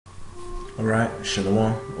Alright,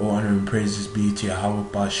 Shalom. All honor and praises be to Yahweh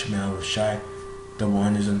Bashmel Shai. Double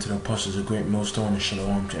honors unto the apostles of great millstone, and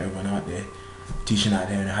Shalom to everyone out there, teaching out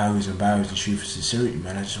there in the highways and byways and truth and sincerity,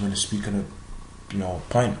 man. I just want to speak on a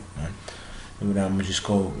point, man. And then I'm gonna just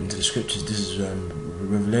go into the scriptures. This is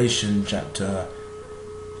Revelation chapter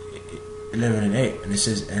 11 and 8, and it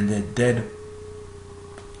says, "And their dead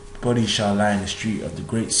bodies shall lie in the street of the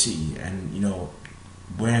great city." And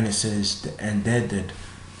when it says and their dead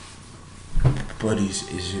bodies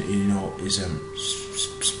is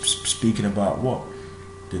speaking about what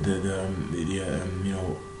the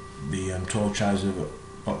 12 tribes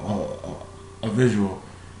of Israel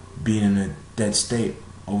being in a dead state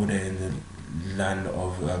over there in the land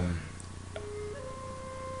of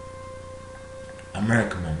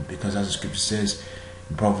America, man. Because as the scripture says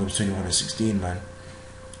in Proverbs 21:16, man,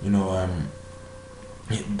 the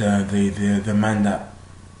man that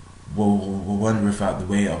will wander without the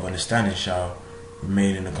way of understanding shall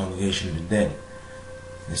remain in the congregation of the dead.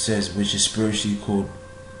 It says, which is spiritually called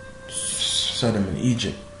Sodom and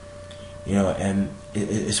Egypt. And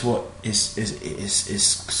it's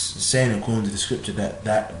saying according to the scripture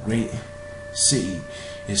that great city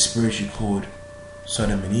is spiritually called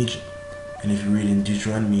Sodom and Egypt. And if you read in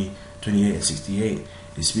Deuteronomy 28:68,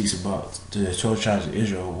 it speaks about the 12 tribes of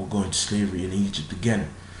Israel will go into slavery in Egypt again.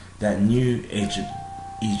 That new Egypt,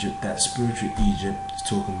 that spiritual Egypt, is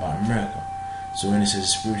talking about America. So when it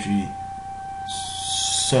says spiritually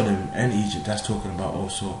Sodom and Egypt, that's talking about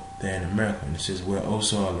also there in America. And it says where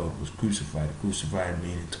also our Lord was crucified. Crucified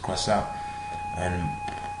meaning to cross out. And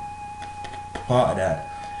part of that,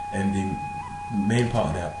 and the main part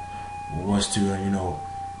of that, was to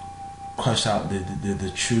crush out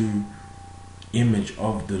the true image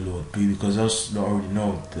of the Lord. Because us already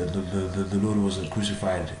know the Lord wasn't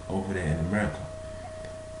crucified over there in America.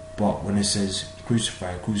 But when it says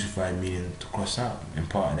crucified meaning to cross out, and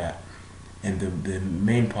part of that, and the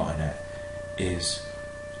main part of that is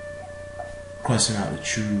crossing out the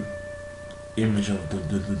true image of the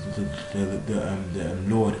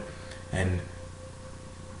Lord, and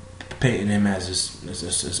painting him as a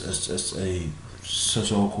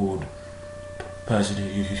so-called person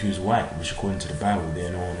who's white, which according to the Bible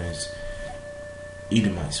they're known as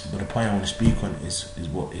Edomites. But the point I want to speak on is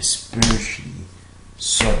what is spiritually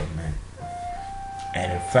Sodom, man.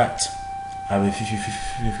 And in fact, I have a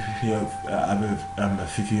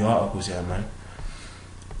few articles here, man.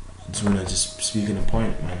 I just want to speak on the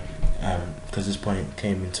point, man, because this point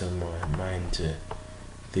came into my mind to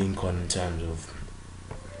think on in terms of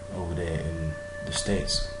over there in the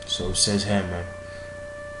States. So it says here, man.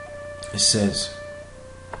 It says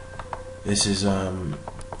this is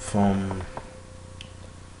from.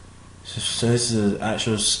 So this is an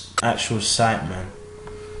actual site, man,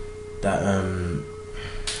 that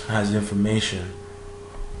has information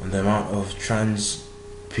on the amount of trans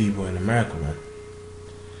people in America, man.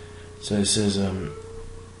 So it says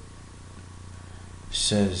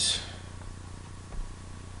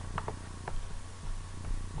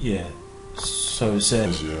so it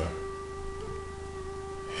says,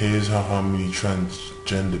 here's how many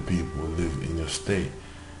transgender people live in your state.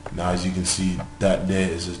 Now, as you can see, that there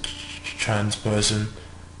is a trans person.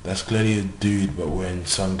 That's clearly a dude, but wearing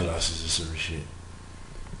sunglasses or some shit.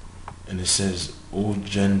 And it says all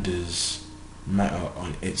genders matter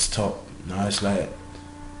on its top. Now it's like,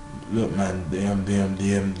 look, man, the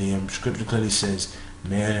scripture clearly says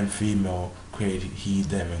male and female created he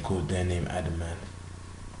them and called their name Adam, man.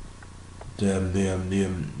 The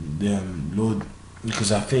Lord,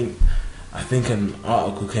 because I think an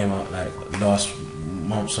article came out like last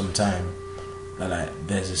month sometime that like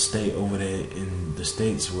there's a state over there in the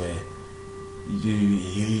States where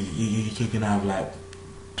you can have like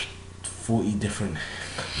 40 different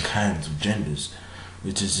kinds of genders,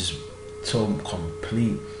 which is just so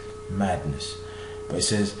complete madness. But it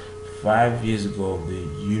says 5 years ago, the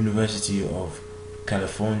University of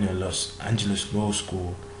California, Los Angeles Law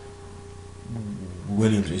School,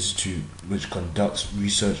 Williams Institute, which conducts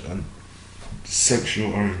research on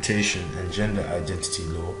sexual orientation and gender identity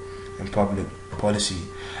law and public policy,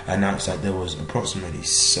 announced that there was approximately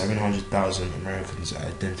 700,000 Americans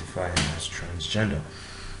identifying as transgender,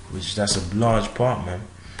 which that's a large part, man.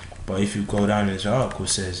 But if you go down in this article, it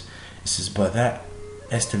says but that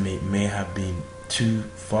estimate may have been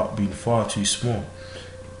far too small.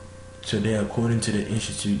 Today, according to the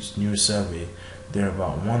Institute's new survey, there are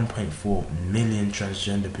about 1.4 million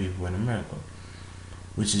transgender people in America,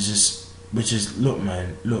 which is look,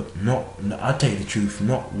 man, I'll tell you the truth,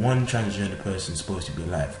 not one transgender person is supposed to be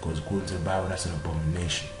alive, because according to the Bible, that's an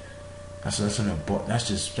abomination. That's just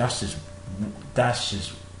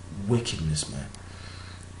wickedness, man,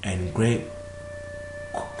 and great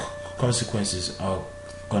consequences are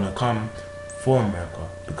gonna come for America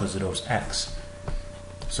because of those acts.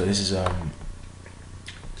 So this is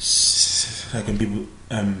Second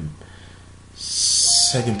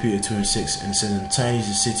Peter 2:6, and it says, "And turn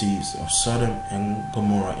the cities of Sodom and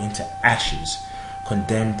Gomorrah into ashes,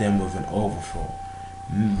 condemn them with an overthrow,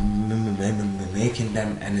 making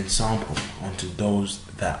them an example unto those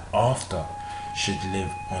that after should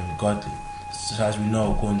live ungodly." So as we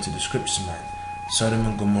know, according to the scriptures, man, Sodom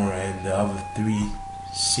and Gomorrah and the other 3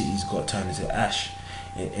 cities got turned into ash.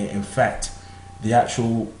 In fact, the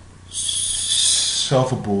actual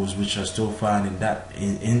sulfur balls which are still found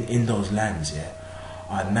in those lands, yeah,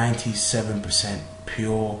 are 97%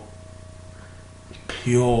 pure,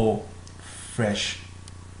 fresh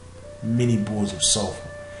mini balls of sulfur,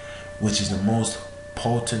 which is the most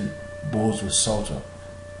potent balls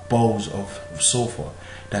of sulfur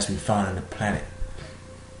that's been found on the planet.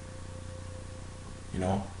 You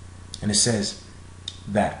know, and it says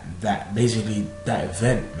that basically that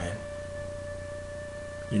event, man,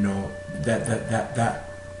 you know, that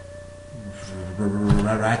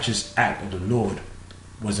righteous act of the Lord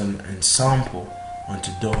was an example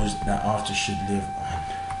unto those that after should live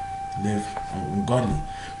ungodly.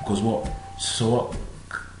 Because what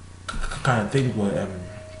kind of things were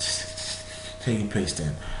taking place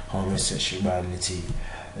then? Homosexuality,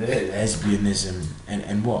 lesbianism,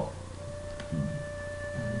 and what?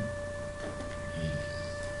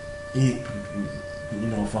 You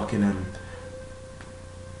know, fucking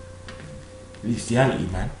bestiality,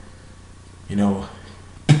 man. You know,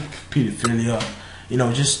 pedophilia. You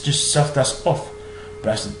know, just stuff that's off. But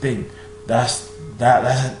that's the thing. That's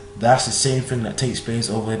the same thing that takes place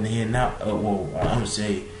over in here now. Well, I would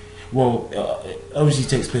say, obviously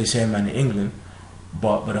takes place here, man, in England.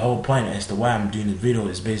 But the whole point as to why I'm doing this video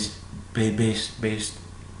is based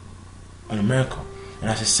on America, and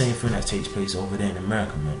that's the same thing that takes place over there in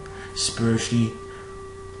America, man. Spiritually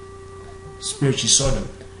Sodom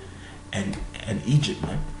and Egypt,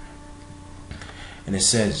 man. And it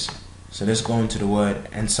says, so let's go into the word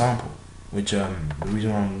ensample, which the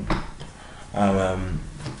reason why I'm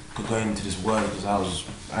going into this word because I was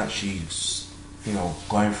actually, you know,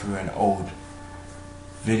 going through an old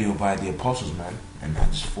video by the apostles, man, and I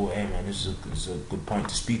just thought, hey, man, this is a good point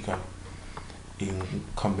to speak on in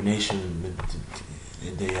combination with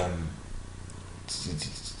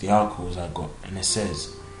the articles I got. And it says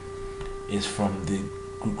it's from the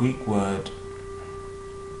Greek word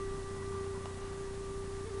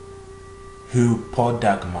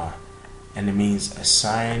hupodagma, and it means a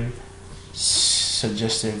sign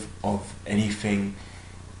suggestive of anything,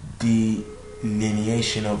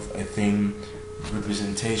 delineation of a thing,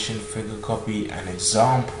 representation, figure, copy, an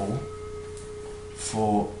example,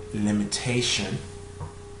 for imitation,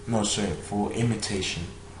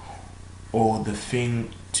 or the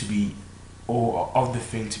thing to be, or of the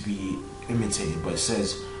thing to be imitated. But it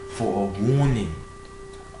says for a warning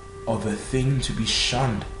of a thing to be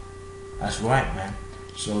shunned. That's right, man.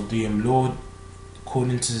 So the Lord,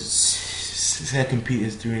 according to 2 Peter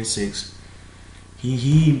 3:6,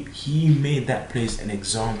 he made that place an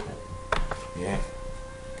example. Yeah,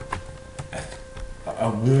 a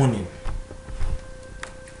warning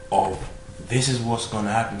of this is what's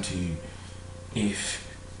gonna happen to you if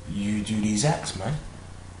you do these acts, man.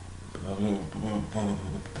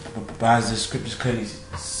 But as the scriptures clearly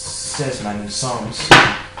says, man, in Psalms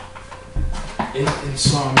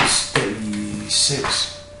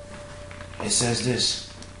 36, it says this.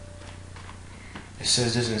 It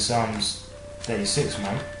says this in Psalms 36,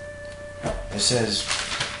 man. It says,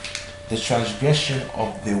 the transgression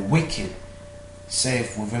of the wicked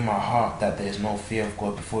saith within my heart that there is no fear of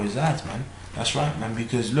God before his eyes, man. That's right, man,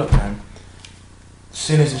 because look, man,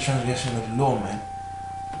 sin is the transgression of the law, man.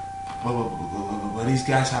 But these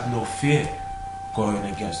guys have no fear going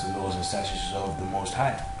against the laws and statutes of the Most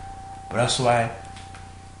High. But that's why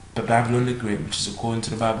the Babylon the Great, which is according to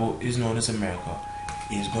the Bible is known as America,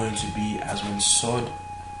 is going to be as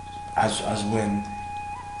when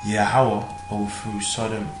Yahweh overthrew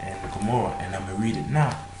Sodom and Gomorrah. And I'm gonna read it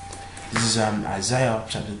now. This is Isaiah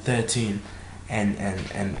chapter 13 and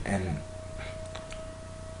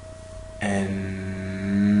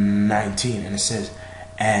 19, and it says,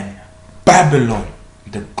 and Babylon,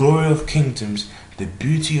 the glory of kingdoms, the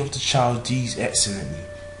beauty of the Chaldees excellently,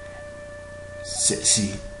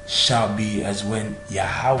 see, shall be as when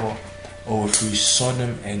Yahweh overthrew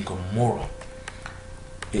Sodom and Gomorrah.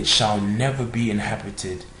 It shall never be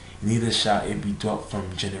inhabited, neither shall it be dwelt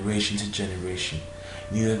from generation to generation.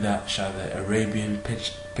 Neither that shall the Arabian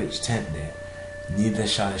pitch tent there, neither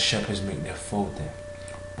shall the shepherds make their fold there.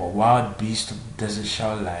 But wild beasts of the desert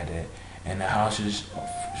shall lie there, and the houses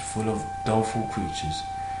full of doleful creatures,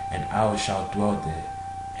 and owls shall dwell there,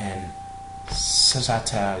 and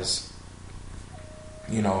satyrs,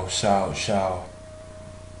 shall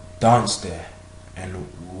dance there, and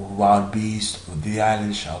wild beasts of the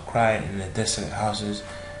island shall cry in the desolate houses,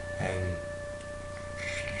 and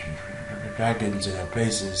dragons in her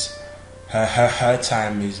places. Her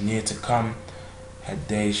time is near to come. Her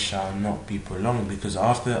days shall not be prolonged, because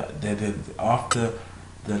after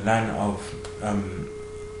the land of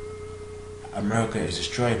America is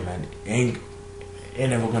destroyed, man, ain't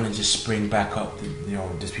never gonna just spring back up.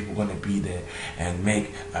 There's people gonna be there and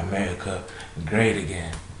make America great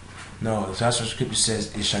again. No, that's what Scripture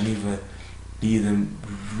says. It shall neither be them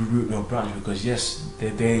root nor branch, because yes,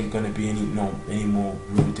 there ain't gonna be any more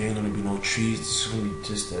root. There ain't gonna be no trees. It's gonna be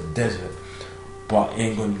just a desert. But it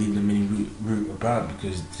ain't gonna leave them any root or branch,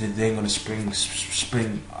 because they ain't gonna spring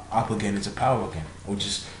up again into power again, or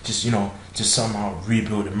just somehow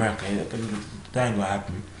rebuild America. That ain't gonna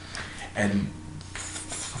happen. And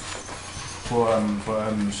for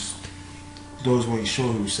those who ain't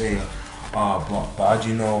sure, who say, but how do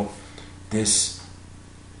you know this?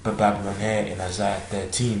 But Babylon here in Isaiah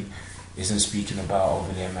 13 isn't speaking about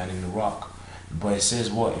over there, man, in the rock. But it says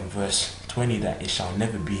what in verse 20, that it shall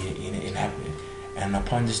never be inhabited. And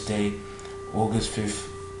upon this day, August 5th,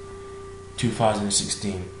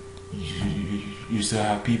 2016, you still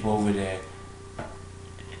have people over there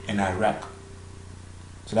in Iraq.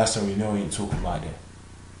 So that's how we know we ain't talking about that.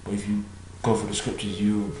 But if you go for the scriptures,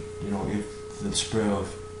 if the spirit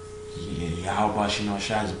of Yahweh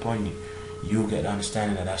shines upon you, you'll get the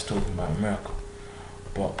understanding that that's talking about America.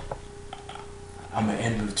 But I'm gonna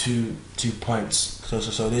end with two points.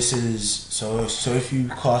 So this is so if you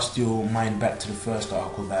cast your mind back to the first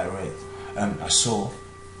article that I saw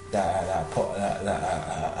that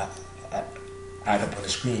I had up on the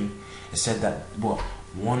screen, it said that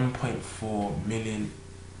 1.4 million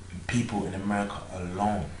people in America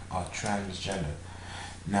alone are transgender.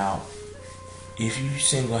 Now, if you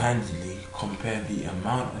single-handedly compare the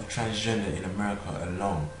amount of transgender in America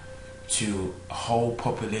alone to whole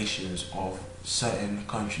populations of certain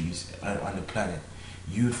countries on the planet,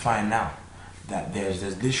 you'd find out that there's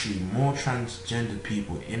literally more transgender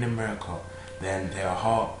people in America than there are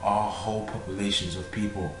whole populations of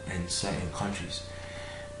people in certain countries.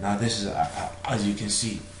 Now this is, as you can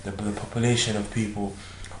see, the population of people,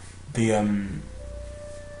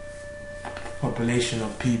 population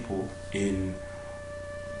of people in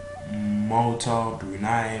Malta,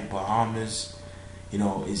 Brunei, Bahamas,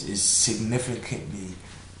 is significantly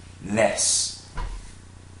less.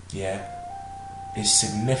 Yeah, it's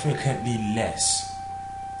significantly less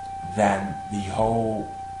than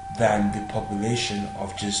the population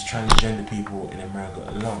of just transgender people in America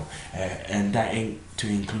alone, and that ain't to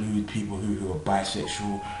include people who are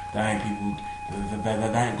bisexual. That ain't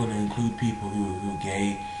gonna include people who are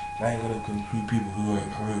gay. That ain't gonna include people who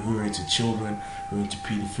are into children, who are into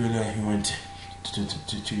pedophilia, who are into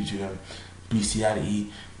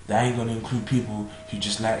bestiality. That ain't gonna include people who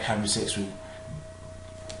just like having sex with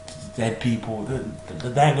dead people.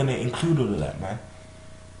 That ain't gonna include all of that, man.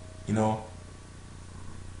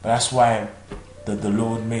 But that's why the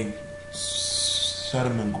Lord made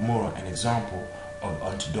Sodom and Gomorrah an example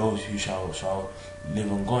unto those who shall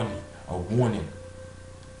live ungodly, a warning.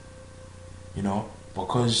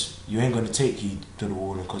 Because you ain't gonna take heed to the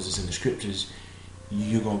warning, because it's in the scriptures.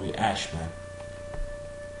 You're gonna be ash, man.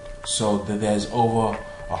 So there's over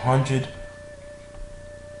 100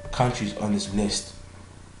 countries on this list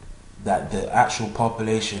that the actual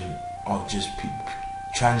population of just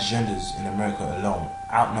transgenders in America alone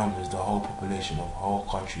outnumbers the whole population of whole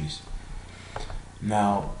countries.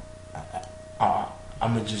 Now,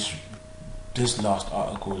 I'm gonna just this last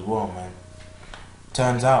article as well, man.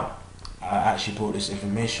 Turns out I actually brought this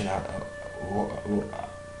information out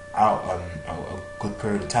a good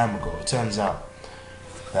period of time ago. It turns out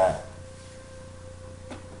that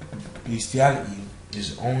bestiality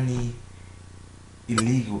is only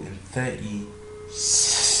illegal in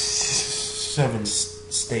 37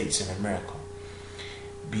 states in America.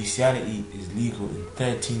 Bestiality is legal in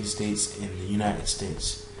 13 states in the United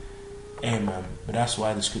States. Hey, man, but that's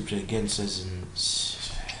why the scripture again says in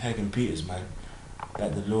 2 Peter, man,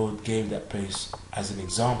 that the Lord gave that place as an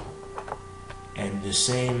example, and the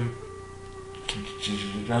same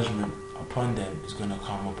judgment upon them is gonna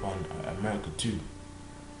come upon America too.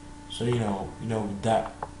 So with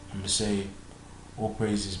that, I'm gonna say, all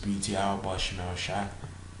praises be to our Shai.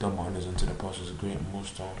 Double honors unto the apostles of great and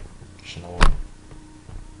most Shalom.